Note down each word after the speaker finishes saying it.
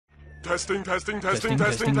Testing. Testing!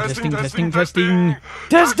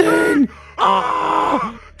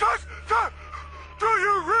 Ah! Do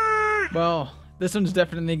you read? Well, this one's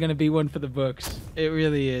definitely gonna be one for the books. It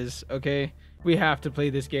really is, okay? We have to play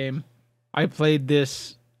this game. I played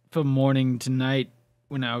this from morning to night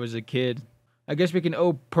when I was a kid. I guess we can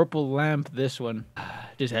Purple Lamp this one.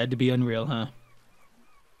 Just had to be Unreal, huh?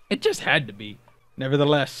 It just had to be.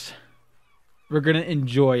 Nevertheless, we're gonna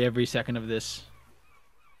enjoy every second of this.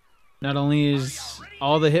 Not only is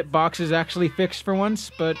all the hitboxes actually fixed for once,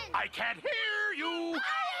 but... I can't hear you!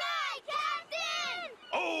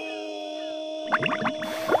 Oh!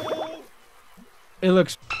 It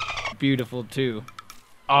looks beautiful too.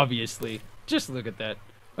 Obviously. Just look at that.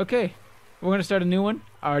 Okay, we're gonna start a new one.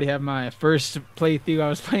 I already have my first playthrough. I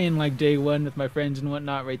was playing like day one with my friends and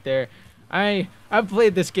whatnot right there. I've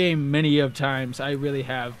played this game many of times. I really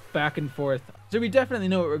have. Back and forth. So we definitely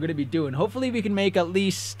know what we're gonna be doing. Hopefully we can make at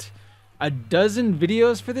least a dozen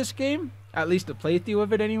videos for this game, at least a playthrough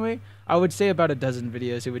of it anyway. I would say about a dozen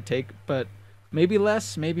videos it would take, but maybe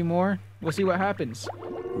less, maybe more. We'll see what happens.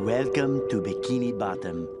 Welcome to Bikini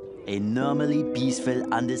Bottom, a normally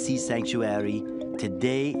peaceful undersea sanctuary.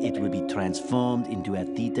 Today it will be transformed into a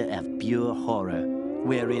theater of pure horror,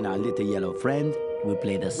 wherein our little yellow friend will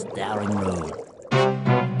play the starring role.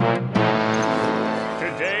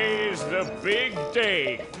 Today is the big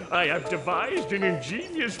day. I have devised an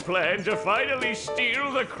ingenious plan to finally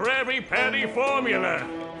steal the Krabby Patty formula.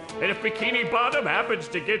 And if Bikini Bottom happens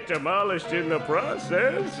to get demolished in the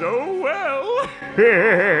process, oh well.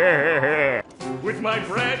 With my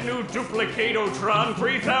brand new Duplicatotron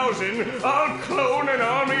 3000, I'll clone an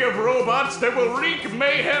army of robots that will wreak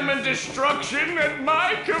mayhem and destruction at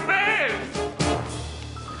my command.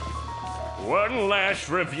 One last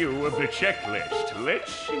review of the checklist.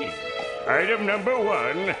 Let's see. Item number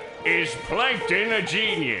 1, is Plankton a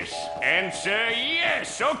genius? Answer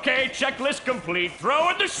yes. Okay, checklist complete. Throw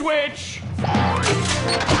in the switch.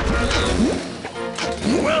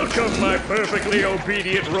 Welcome, my perfectly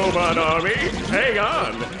obedient robot army. Hang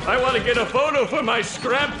on. I want to get a photo for my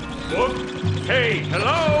scrapbook. Hey,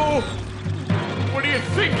 hello? What do you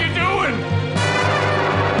think you're doing?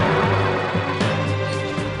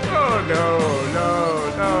 Oh,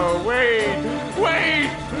 no, wait.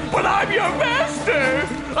 But I'm your master.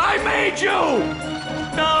 I made you.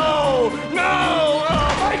 No, oh,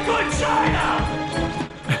 my good China.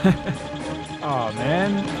 Aw,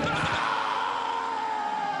 man.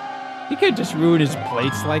 He could just ruin his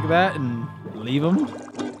plates like that and leave them.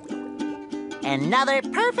 Another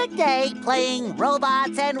perfect day playing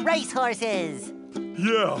robots and racehorses.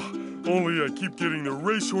 Yeah, only I keep getting the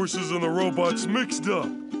racehorses and the robots mixed up.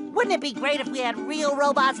 Wouldn't it be great if we had real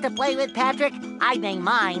robots to play with, Patrick? I'd name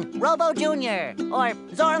mine Robo Jr. or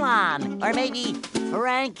Zorlon or maybe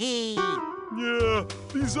Frankie. Yeah,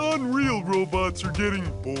 these unreal robots are getting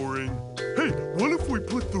boring. Hey, what if we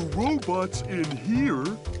put the robots in here?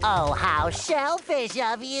 Oh, how shellfish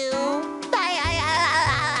of you.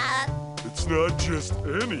 It's not just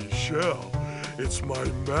any shell. It's my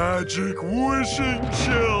magic wishing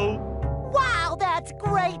shell. Wow, that's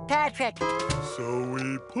great, Patrick. So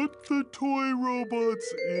we put the toy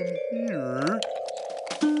robots in here.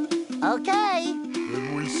 Okay.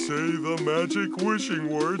 Then we say the magic wishing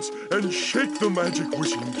words and shake the magic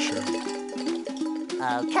wishing shell.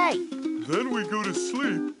 Okay. Then we go to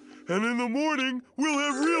sleep, and in the morning, we'll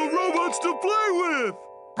have real robots to play with!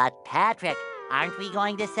 But Patrick, aren't we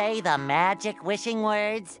going to say the magic wishing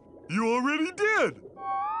words? You already did!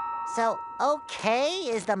 So, okay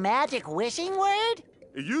is the magic wishing word?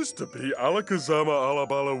 It used to be Alakazama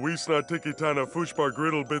Alabala Wiesna Tikitana Fushbar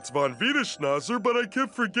Griddle Bits von Wiederschnauzer, but I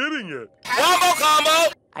kept forgetting it.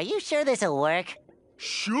 Combo! Are you sure this'll work?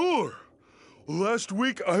 Sure. Last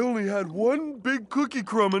week, I only had one big cookie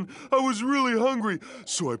crumb and I was really hungry.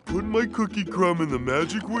 So I put my cookie crumb in the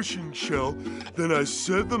magic wishing shell. Then I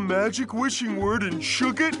said the magic wishing word and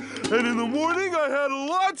shook it. And in the morning, I had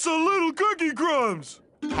lots of little cookie crumbs.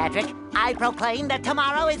 Patrick, I proclaim that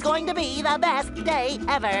tomorrow is going to be the best day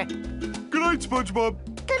ever. Good night, SpongeBob.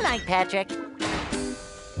 Good night, Patrick.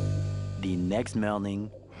 The next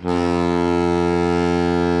morning.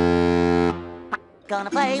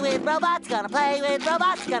 Gonna play with robots, gonna play with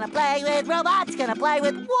robots, gonna play with robots, gonna play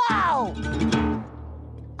with... Wow!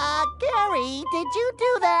 Gary, did you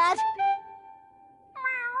do that?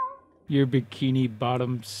 Your Bikini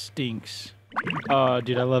Bottom stinks. Oh,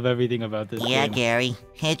 dude, I love everything about this Yeah, game. Gary.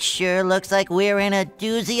 It sure looks like we're in a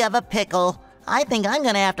doozy of a pickle. I think I'm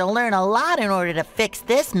gonna have to learn a lot in order to fix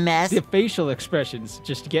this mess. The facial expressions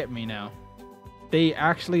just get me now. They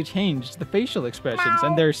actually changed the facial expressions,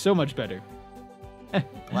 and they're so much better.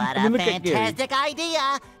 What I mean, a look at Gary. fantastic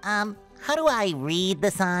idea. How do I read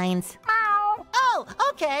the signs? Meow. Oh,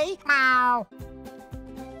 okay. Meow.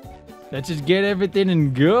 Let's just get everything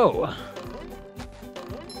and go.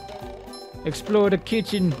 Explore the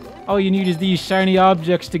kitchen. All you need is these shiny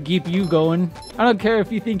objects to keep you going. I don't care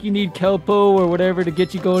if you think you need Kelpo or whatever to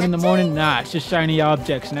get you going in the morning. Nah, it's just shiny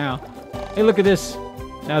objects now. Hey, look at this.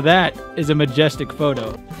 Now that is a majestic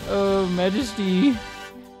photo. Oh, Majesty.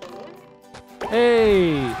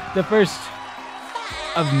 Hey, the first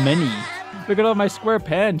of many. Look at all my square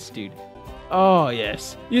pants, dude. Oh,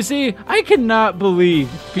 yes. You see, I cannot believe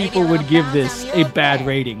people would give this a bad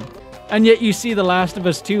rating. And yet you see The Last of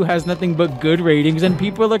Us 2 has nothing but good ratings and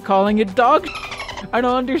people are calling it dog. I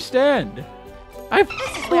don't understand. I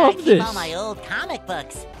love this. All my old comic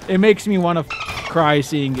books. It makes me want to cry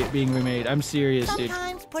seeing it being remade. I'm serious, dude.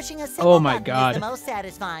 Sometimes pushing a simple Oh my button God. is the most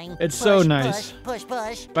satisfying. It's so nice.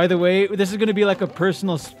 Push. By the way, this is going to be like a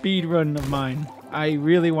personal speed run of mine. I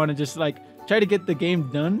really want to just like try to get the game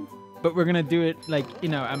done, but we're going to do it like, you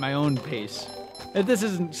know, at my own pace. If this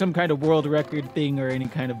isn't some kind of world record thing or any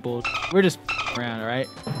kind of bullshit, we're just around, all right?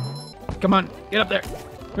 Come on, get up there.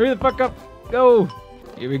 Hurry the fuck up. Go.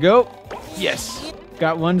 Here we go. Yes.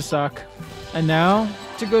 Got one sock. And now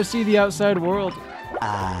to go see the outside world.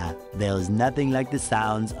 Ah, there's nothing like the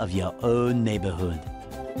sounds of your own neighborhood.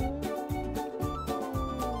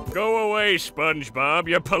 Go away, SpongeBob.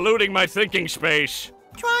 You're polluting my thinking space.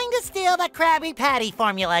 Trying to steal the Krabby Patty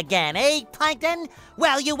formula again, eh, Plankton?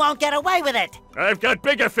 Well, you won't get away with it. I've got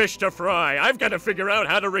bigger fish to fry. I've got to figure out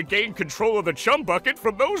how to regain control of the chum bucket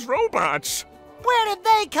from those robots. Where did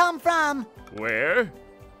they come from? Where?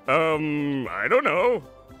 I don't know.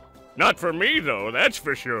 Not for me, though, that's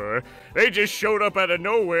for sure. They just showed up out of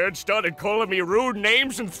nowhere and started calling me rude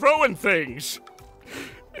names and throwing things.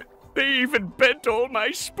 They even bent all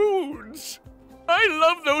my spoons. I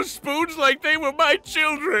love those spoons like they were my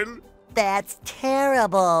children. That's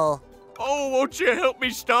terrible. Oh, won't you help me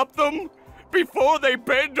stop them? Before they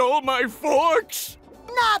bend all my forks?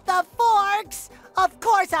 Not the forks! Of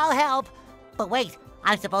course I'll help. But wait,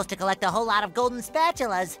 I'm supposed to collect a whole lot of golden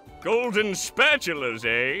spatulas. Golden spatulas,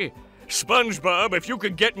 eh? SpongeBob, if you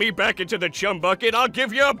could get me back into the chum bucket, I'll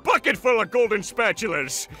give you a bucket full of golden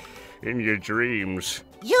spatulas. In your dreams.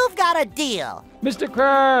 You've got a deal. Mr.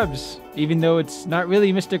 Krabs! Even though it's not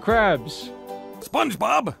really Mr. Krabs.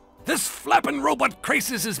 SpongeBob, this flapping robot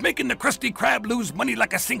crisis is making the Krusty Krab lose money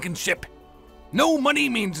like a sinking ship. No money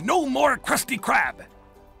means no more Krusty Krab.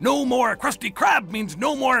 No more Krusty Krab means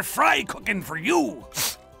no more fry cooking for you.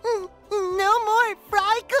 No more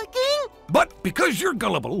fry cooking? But because you're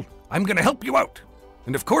gullible, I'm gonna help you out.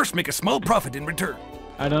 And of course, make a small profit in return.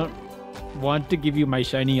 I don't want to give you my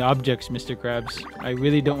shiny objects, Mr. Krabs. I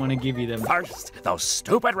really don't want to give you them. First, those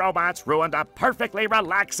stupid robots ruined a perfectly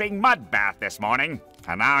relaxing mud bath this morning.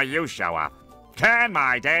 And now you show up. Can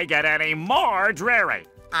my day get any more dreary?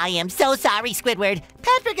 I am so sorry, Squidward.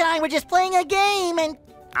 Patrick and I were just playing a game and...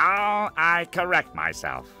 Oh, I correct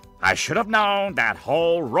myself. I should have known that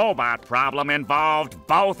whole robot problem involved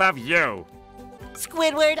both of you.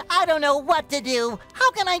 Squidward, I don't know what to do.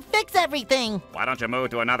 How can I fix everything? Why don't you move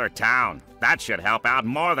to another town? That should help out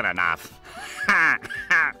more than enough. Ha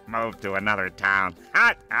ha! Move to another town.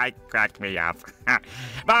 Ha! I cracked me up.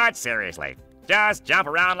 But seriously, just jump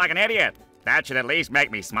around like an idiot. That should at least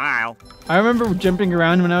make me smile. I remember jumping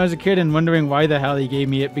around when I was a kid and wondering why the hell he gave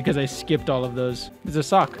me it because I skipped all of those. It's a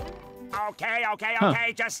sock. Okay, Huh.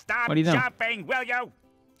 just stop What do you know? jumping, will you?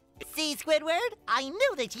 See, Squidward? I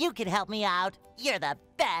knew that you could help me out. You're the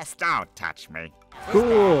best. Don't touch me.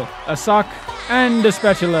 Cool. A sock and a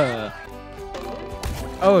spatula.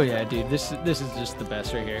 Oh yeah, dude. This is just the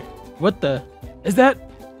best right here. What the? Is that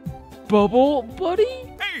Bubble Buddy?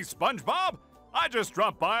 Hey, SpongeBob! I just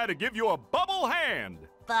dropped by to give you a bubble hand.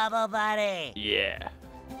 Bubble Buddy. Yeah.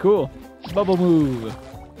 Cool. Bubble move.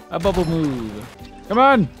 A bubble move. Come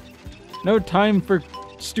on. No time for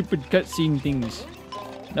stupid cutscene things.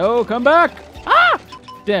 No, come back. Ah!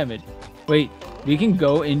 Damn it. Wait, we can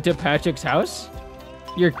go into Patrick's house?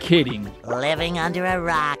 You're kidding. Living under a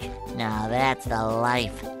rock. Now that's the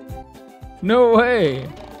life. No way.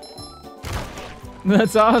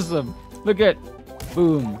 That's awesome. Look at,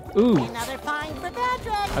 boom. Ooh, Another find for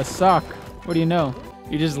Patrick. a sock. What do you know?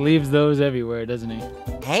 He just leaves those everywhere, doesn't he?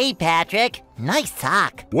 Hey, Patrick. Nice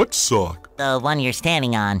sock. What sock? The one you're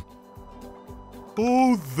standing on.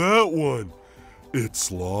 Oh, that one.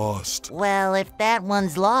 It's lost. Well, if that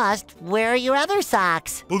one's lost, where are your other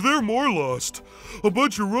socks? Oh, they're more lost. A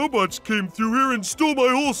bunch of robots came through here and stole my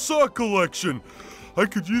whole sock collection. I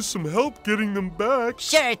could use some help getting them back.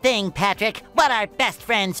 Sure thing, Patrick. What are best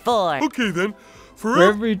friends for? Okay then, For For real?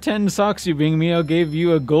 every 10 socks you bring me, I'll give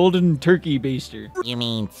you a golden turkey baster. You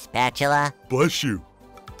mean spatula? Bless you.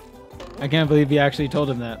 I can't believe he actually told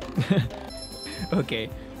him that. Okay,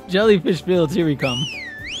 jellyfish fields, here we come.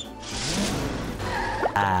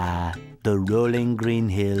 The rolling green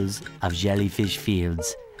hills of Jellyfish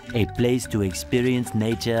Fields, a place to experience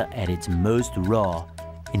nature at its most raw,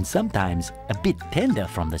 and sometimes a bit tender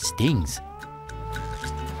from the stings.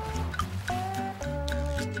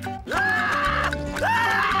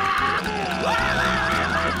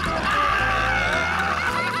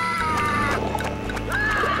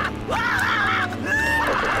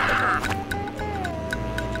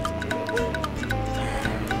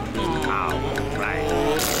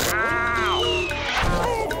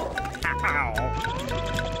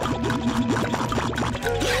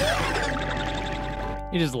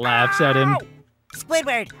 He just laughs at him.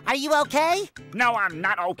 Squidward, are you okay? No, I'm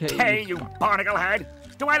not okay, you barnacle head.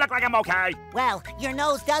 Do I look like I'm okay? Well, your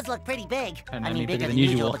nose does look pretty big. And I mean, bigger than than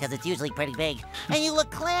usual because it's usually pretty big. And you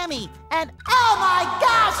look clammy. And oh my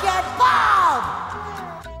gosh, you're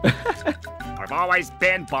bald! I've always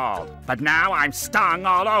been bald, but now I'm stung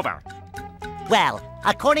all over. Well,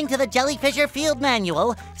 according to the Jellyfisher Field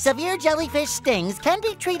Manual, severe jellyfish stings can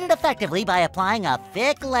be treated effectively by applying a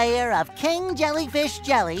thick layer of king jellyfish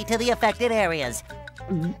jelly to the affected areas.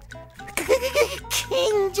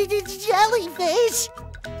 King jellyfish?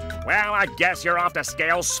 Well, I guess you're off to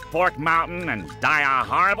scale Spork Mountain and die a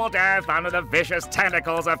horrible death under the vicious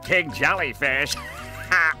tentacles of King Jellyfish.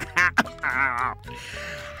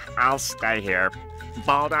 I'll stay here,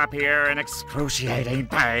 balled up here in excruciating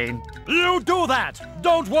pain. You do that!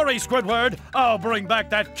 Don't worry, Squidward. I'll bring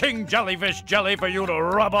back that King Jellyfish jelly for you to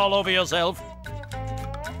rub all over yourself.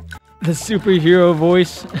 The superhero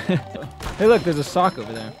voice. Hey, look, there's a sock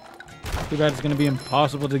over there. Too bad it's gonna be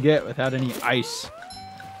impossible to get without any ice.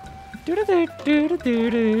 We can't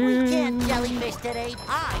jellyfish today.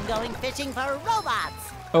 I'm going fishing for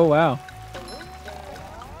robots. Oh, wow.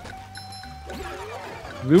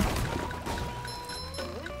 Loop.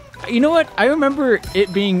 You know what? I remember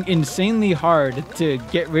it being insanely hard to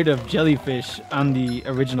get rid of jellyfish on the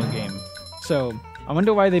original game. So, I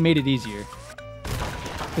wonder why they made it easier.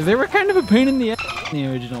 Because they were kind of a pain in the ass in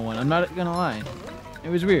the original one, I'm not gonna lie. It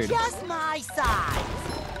was weird. Just my size.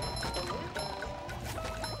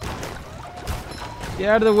 Get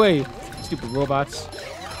out of the way, stupid robots.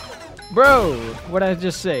 Bro, what'd I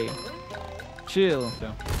just say? Chill.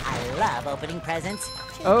 I love opening presents.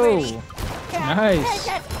 Too Oh, pretty. nice.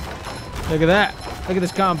 Look at that. Look at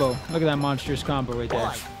this combo. Look at that monstrous combo right there.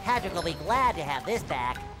 Boy, Patrick will be glad to have this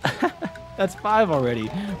back. That's 5 already.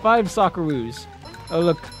 5 Socceroos. Oh,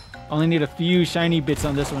 look. Only need a few shiny bits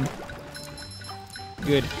on this one.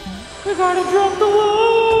 Good. We gotta drop the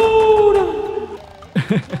load!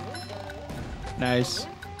 Nice.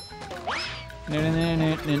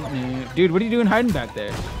 Dude, what are you doing hiding back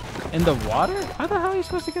there? In the water? How the hell are you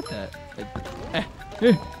supposed to get that?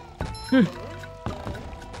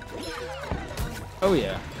 Oh,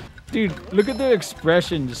 yeah. Dude, look at the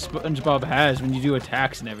expressions SpongeBob has when you do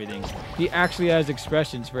attacks and everything. He actually has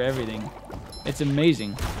expressions for everything. It's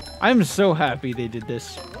amazing. I'm so happy they did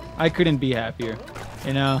this. I couldn't be happier,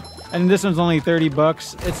 you know? And this one's only 30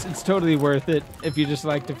 bucks. It's totally worth it if you just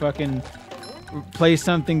like to fucking play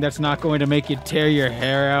something that's not going to make you tear your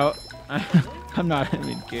hair out. I'm not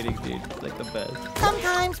even kidding, dude. It's like the best.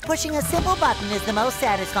 Sometimes pushing a simple button is the most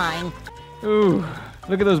satisfying. Ooh,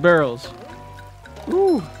 look at those barrels.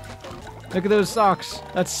 Ooh, look at those socks.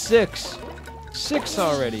 That's 6. 6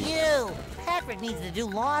 already. You. Patrick needs to do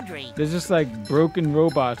laundry. There's just like broken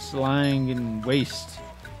robots lying in waste.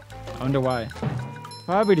 I wonder why.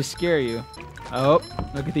 Probably to scare you. Oh,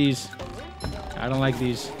 look at these. I don't like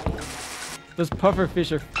these. Those puffer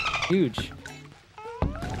fish are huge.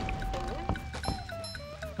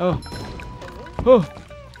 Oh. Oh.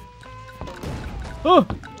 Oh.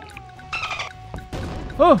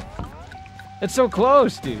 Oh. It's so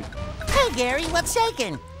close, dude. Hey, Gary, what's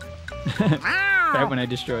shaking? Right when I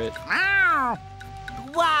destroy it.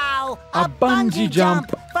 Wow! A bungee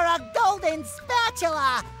jump. for a golden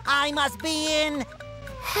spatula! I must be in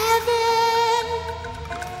heaven!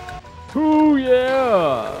 Ooh,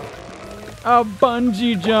 yeah! A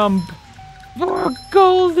bungee jump for a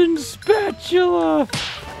golden spatula!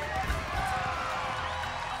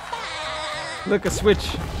 Look, a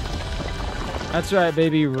switch. That's right,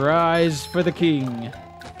 baby. Rise for the king.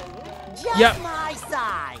 Just Yep. my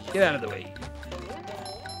size! Get out of the way.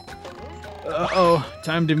 Uh-oh.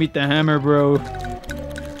 Time to meet the hammer, bro.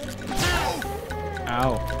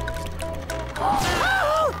 Ow.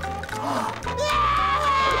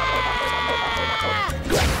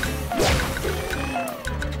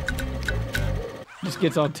 Just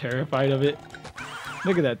gets all terrified of it.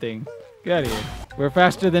 Look at that thing. Get out of here. We're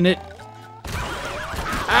faster than it.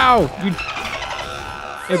 Ow!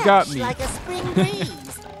 It got me. Like a spring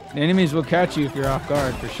breeze. The enemies will catch you if you're off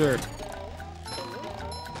guard, for sure.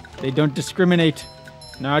 They don't discriminate.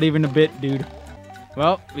 Not even a bit, dude.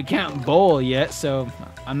 Well, we can't bowl yet, so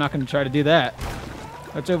I'm not going to try to do that.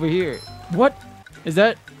 What's over here? What? Is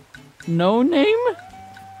that no name?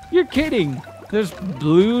 You're kidding. There's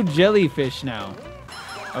blue jellyfish now.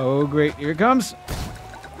 Oh, great. Here it comes.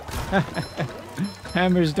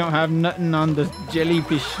 Hammers don't have nothing on the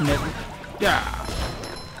jellyfish net. Yeah.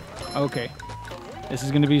 Okay. This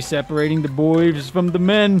is going to be separating the boys from the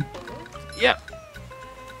men. Yep.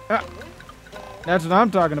 That's what I'm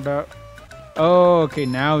talking about. Oh, okay.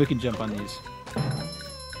 Now we can jump on these.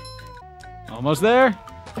 Almost there.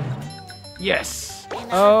 Yes.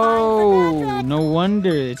 Oh, no wonder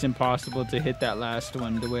it's impossible to hit that last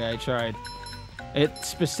one the way I tried. It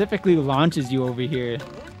specifically launches you over here.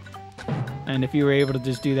 And if you were able to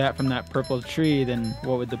just do that from that purple tree, then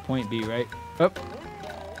what would the point be, right? Oh.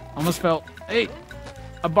 Almost fell. Hey.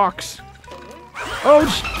 A box. Oh,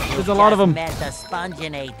 there's a lot of them. Met the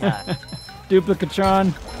Sponginator.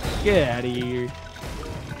 Duplicatron. Get out of here.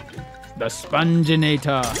 The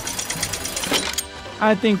Sponginator.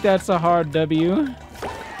 I think that's a hard W.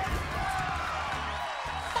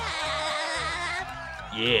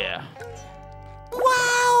 Yeah.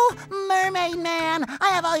 Wow! Mermaid Man! I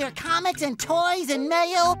have all your comics and toys and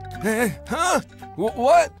mail. Huh?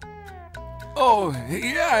 What? Oh,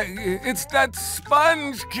 yeah, it's that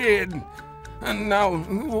Sponge Kid. And now,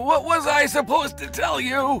 what was I supposed to tell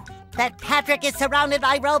you? That Patrick is surrounded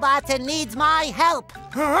by robots and needs my help.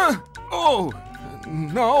 Huh? Oh,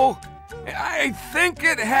 no. I think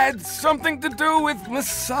it had something to do with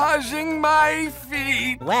massaging my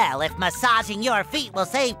feet. Well, if massaging your feet will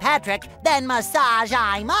save Patrick, then massage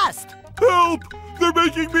I must. Help! They're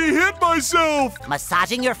making me hit myself!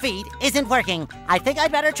 Massaging your feet isn't working. I think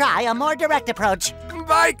I'd better try a more direct approach.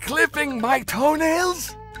 By clipping my toenails?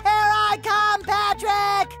 Here I come,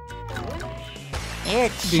 Patrick!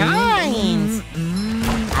 It shines.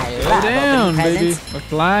 I Go love down, opening baby. presents. We're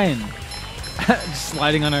flying. Just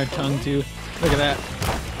sliding on our tongue, too. Look at that.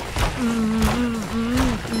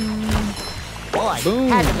 Boy, Boom.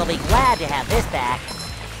 Patrick will be glad to have this back.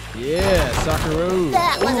 Yeah, Socceroo.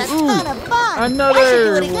 That was a ton of fun. Another. I should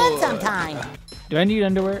do it again sometime. Do I need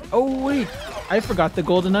underwear? Oh, wait. I forgot the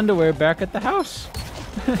golden underwear back at the house.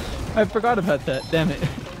 I forgot about that. Damn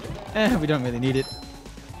it. We don't really need it.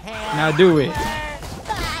 Now do it. Back.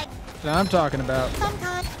 That's what I'm talking about.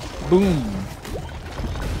 Sometime. Boom.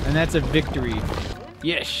 And that's a victory.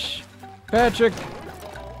 Yes. Patrick,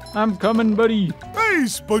 I'm coming, buddy. Hey,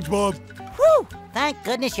 SpongeBob! Whew. Thank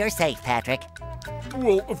goodness you're safe, Patrick.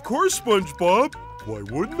 Well, of course, SpongeBob. Why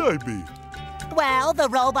wouldn't I be? Well, the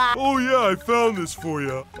robot... Oh yeah, I found this for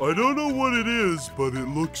you. I don't know what it is, but it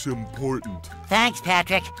looks important. Thanks,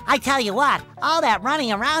 Patrick. I tell you what, all that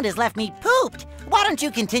running around has left me pooped. Why don't you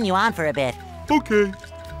continue on for a bit? Okay.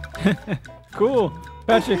 Cool.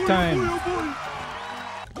 Patrick Oh boy, time. oh boy.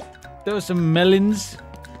 Throw some melons.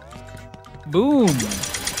 Boom.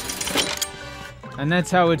 And that's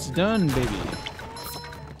how it's done, baby.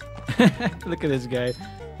 Look at this guy.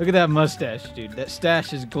 Look at that mustache, dude. That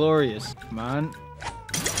stash is glorious. Come on.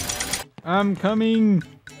 I'm coming.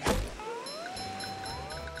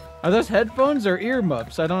 Are those headphones or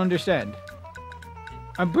earmuffs? I don't understand.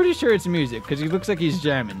 I'm pretty sure it's music, because he looks like he's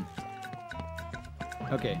jamming.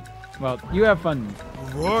 Okay. Well, you have fun.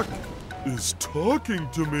 Rock is talking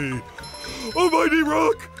to me. Almighty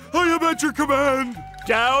Rock, I am at your command.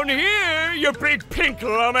 Down here, you big pink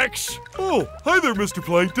lummox! Oh, hi there, Mr.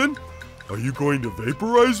 Plankton. Are you going to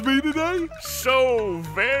vaporize me today? So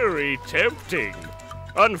very tempting.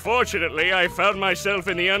 Unfortunately, I found myself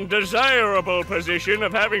in the undesirable position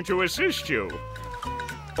of having to assist you.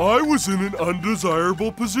 I was in an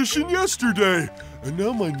undesirable position yesterday, and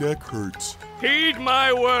now my neck hurts. Heed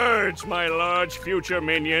my words, my large future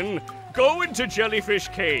minion. Go into Jellyfish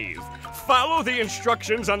Cave. Follow the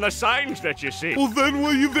instructions on the signs that you see. Well, then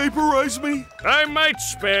will you vaporize me? I might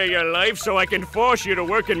spare your life so I can force you to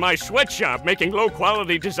work in my sweatshop making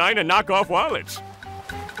low-quality design and knockoff wallets.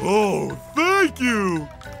 Oh, thank you.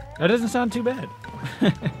 That doesn't sound too bad.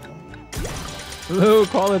 Low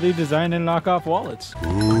quality design and knockoff wallets.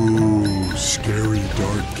 Ooh, scary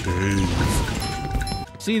dark cave.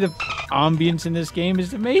 See, the ambience in this game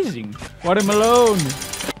is amazing. Watermelon.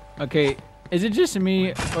 Okay, is it just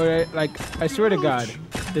me, or like, I swear to God,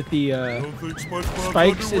 that the Don't think SpongeBob's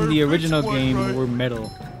spikes in the underwear original fits game one right. were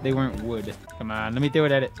metal. They weren't wood. Come on, let me throw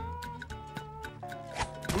it at it.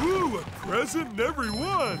 Ooh, Ooh, a present in every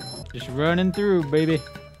one. Just running through, baby.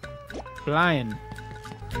 Flying.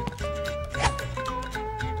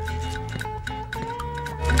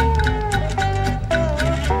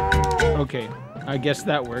 Okay, I guess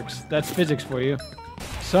that works. That's physics for you.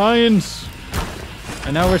 Science!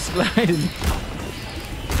 And now we're sliding.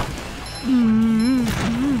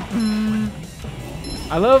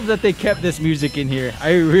 I love that they kept this music in here.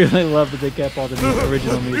 I really love that they kept all the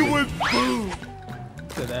original music. It went boom.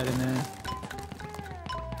 Put that in there.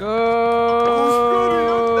 Go!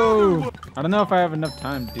 I don't know if I have enough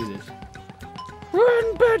time to do this.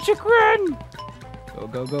 Run, Patrick, run! Go,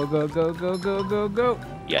 go, go, go, go, go, go, go, go.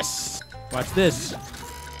 Yes! Watch this.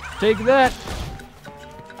 Take that.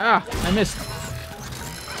 Ah, I missed.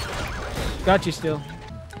 Got you still.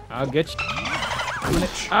 I'll get you.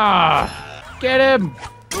 Ah! Get him!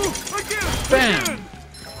 Bam!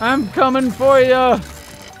 I'm coming for ya!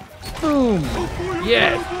 Boom!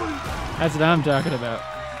 Yeah! That's what I'm talking about.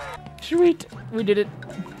 Sweet! We did it.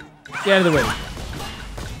 Get out of the way.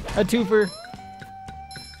 A twofer.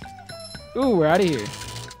 Ooh, we're out of here.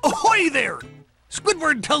 Ahoy there!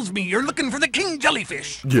 Squidward tells me you're looking for the king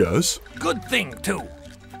jellyfish. Yes. Good thing, too.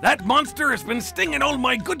 That monster has been stinging all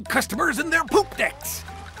my good customers in their poop decks.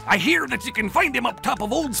 I hear that you can find him up top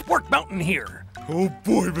of Old Sport Mountain here. Oh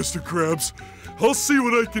boy, Mr. Krabs. I'll see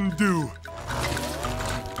what I can do.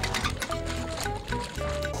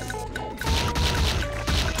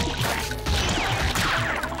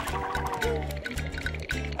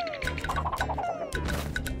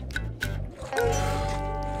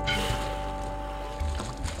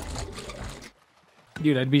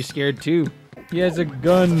 Dude, I'd be scared too. He has a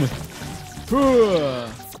gun.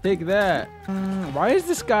 Take that. Why is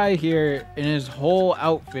this guy here in his whole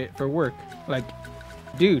outfit for work? Like,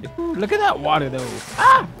 dude, look at that water though.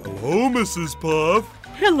 Ah! Hello, Mrs. Puff.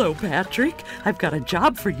 Hello, Patrick. I've got a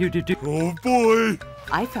job for you to do. Oh boy.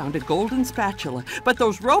 I found a golden spatula, but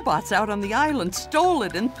those robots out on the island stole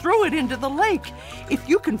it and threw it into the lake. If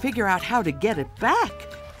you can figure out how to get it back,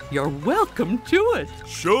 you're welcome to it.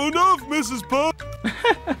 Sure enough, Mrs. Puff.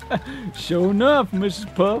 Sure enough,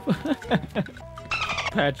 Mrs. Puff.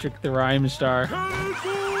 Patrick the Rhyme Star.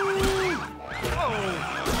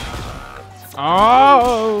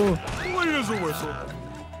 Oh! Clean as a whistle.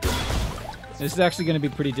 This is actually going to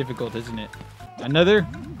be pretty difficult, isn't it? Another?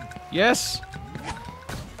 Yes!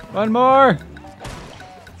 One more!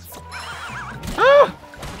 Ah!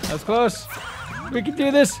 That's close. We can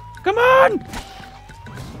do this. Come on!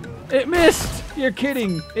 It missed! You're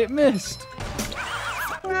kidding. It missed.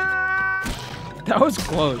 That was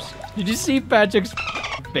close. Did you see Patrick's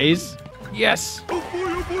face? Yes! Oh boy,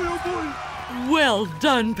 oh boy, oh boy. Well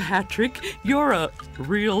done, Patrick. You're a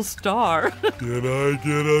real star. Can I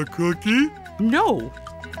get a cookie? No.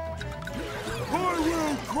 I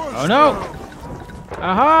will crush Oh no! them.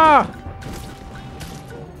 Aha!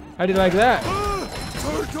 How do you like that?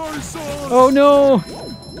 Tartar sauce. Oh no!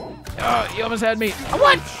 Oh, you almost had me.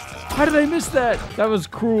 What? How did I miss that? That was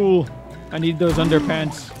cruel. I need those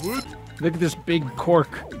underpants. What? Look at this big cork.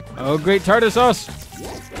 Oh, great tartar sauce.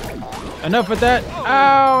 Enough with that.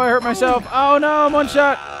 Ow, I hurt myself. Oh no, I'm one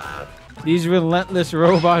shot. These relentless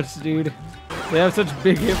robots, dude. They have such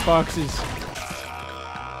big hitboxes.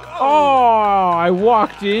 Oh, I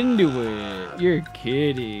walked into it. You're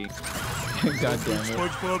kidding. God damn it.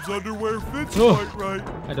 SpongeBob's underwear fits Oh. quite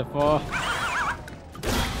right. Had to fall.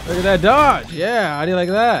 Look at that dodge. Yeah, how do you like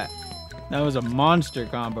that? That was a monster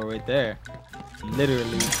combo right there.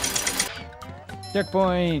 Literally.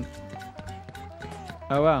 Checkpoint.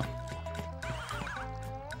 Oh, wow.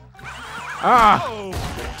 Ah! Oh,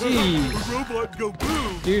 Jeez. the robot go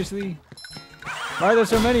boom. Seriously? Why are there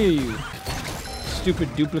so many of you? Stupid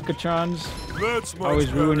duplicatrons. That's much Always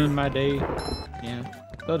better. ruining my day. Yeah,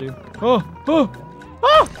 they'll do. Oh! Oh!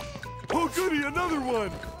 Oh! Oh goody, another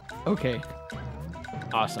one. Okay.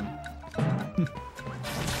 Awesome.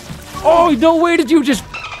 Oh, no way did you just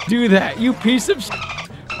do that, you piece of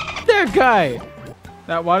That guy!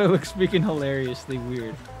 That water looks freaking hilariously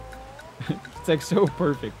weird. It's like so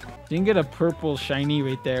perfect. You can get a purple shiny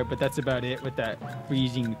right there, but that's about it with that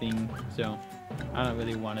freezing thing. So I don't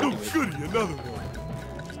really want to do Oh it. goody, another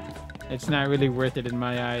one. It's not really worth it in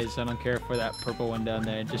my eyes. I don't care for that purple one down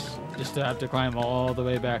there. Just to have to climb all the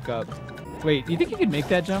way back up. Wait, do you think you can make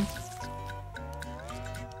that jump?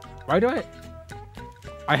 Why do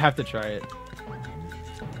I have to try it.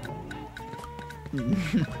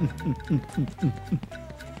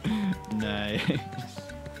 Nice.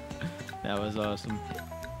 That was awesome.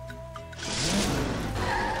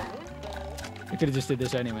 I could have just did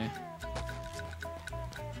this anyway.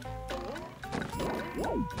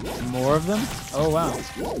 More of them? Oh, wow.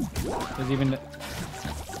 There's even...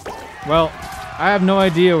 Well, I have no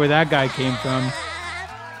idea where that guy came from.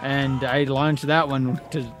 And I launched that one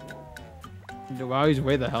to... Wow, he's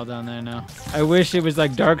way the hell down there now. I wish it was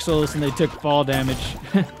like Dark Souls and they took fall damage.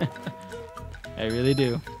 I really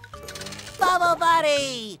do. Bubble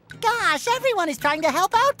Buddy! Gosh, everyone is trying to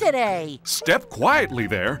help out today. Step quietly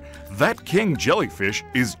there. That king jellyfish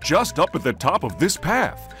is just up at the top of this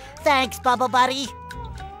path. Thanks, Bubble Buddy.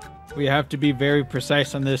 We have to be very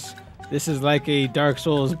precise on this. This is like a Dark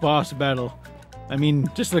Souls boss battle. I mean,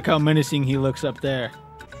 just look how menacing he looks up there.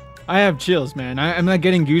 I have chills, man. I'm like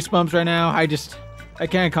getting goosebumps right now. I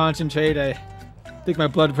can't concentrate. I think my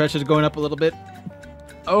blood pressure is going up a little bit.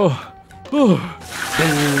 Oh. Oh.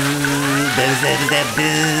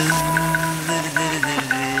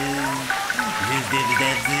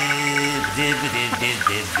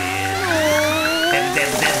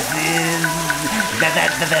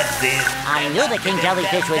 I knew the king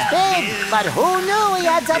jellyfish was big, but who knew he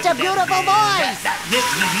had such a beautiful voice?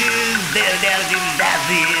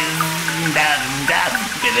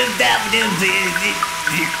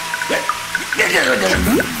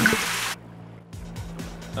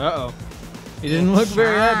 Uh-oh. He didn't look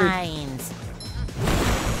very happy. Shines.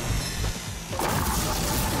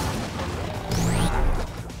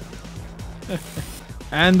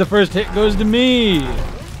 And the first hit goes to me.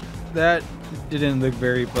 That didn't look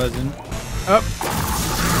very pleasant. Up.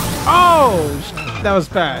 Oh! That was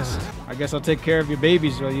fast. I guess I'll take care of your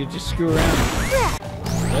babies while you just screw around.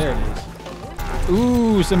 There it is.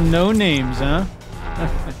 Ooh, some no-names, huh?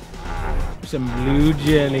 Some blue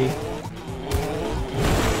jelly.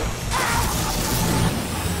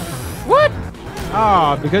 What?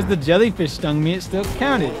 Ah, because the jellyfish stung me, it still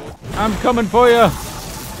counted. I'm coming for you.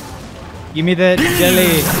 Give me that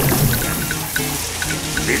jelly.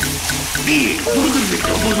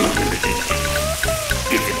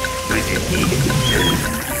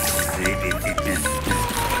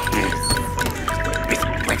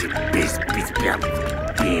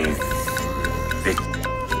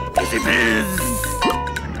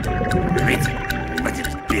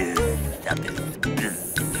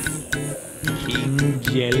 King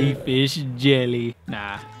Jellyfish Jelly.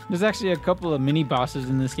 Nah. There's actually a couple of mini bosses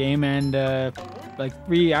in this game and like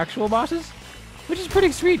 3 actual bosses, which is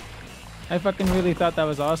pretty sweet. I fucking really thought that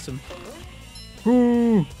was awesome.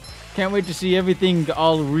 Ooh. Can't wait to see everything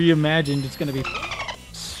all reimagined. It's gonna be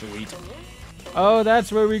sweet. Oh,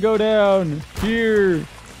 that's where we go down. Here.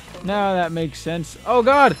 Now that makes sense. Oh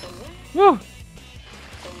god. Woo.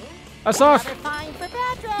 A sock.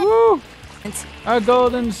 Woo. A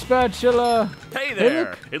golden spatula. Hey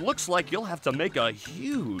there! It looks like you'll have to make a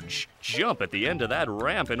huge jump at the end of that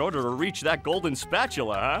ramp in order to reach that golden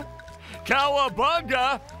spatula, huh?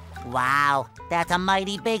 Cowabunga! Wow, that's a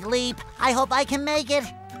mighty big leap. I hope I can make it.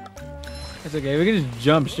 It's okay. We can just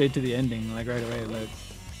jump straight to the ending, like right away. Look.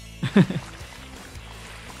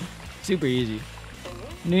 Super easy.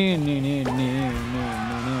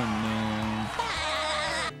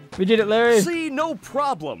 We did it, Larry. See, no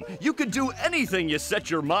problem. You could do anything you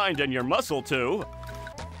set your mind and your muscle to.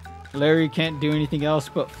 Larry can't do anything else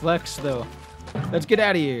but flex, though. Let's get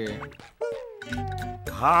out of here.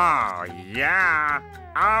 Oh, yeah.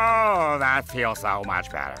 Oh, that feels so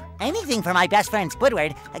much better. Anything for my best friend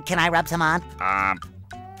Squidward. Can I rub some on?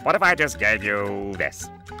 What if I just gave you this?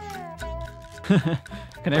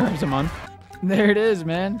 Can I rub some on? There it is,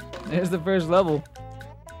 man. There's the first level.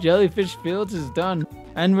 Jellyfish Fields is done.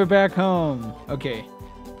 And we're back home. Okay.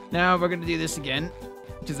 Now we're gonna do this again,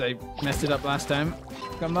 because I messed it up last time.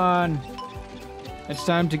 Come on. It's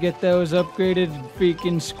time to get those upgraded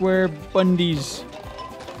freaking square bundies.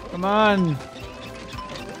 Come on.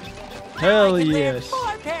 Hell yes.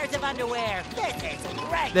 4 pairs of underwear. This is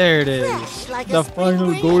great. There it is. Fresh like The a final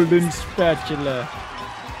spring golden breeze. spatula.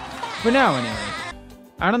 For now, anyway.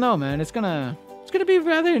 I don't know, man. It's gonna be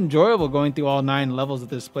rather enjoyable going through all 9 levels of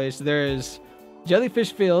this place. There's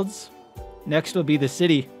Jellyfish Fields. Next will be the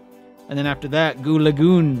city. And then after that, Goo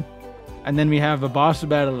Lagoon. And then we have a boss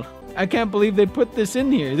battle. I can't believe they put this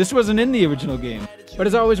in here. This wasn't in the original game. But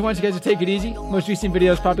as always, I want you guys to take it easy. Most recent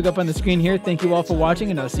videos popping up on the screen here. Thank you all for watching,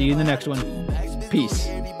 and I'll see you in the next one. Peace.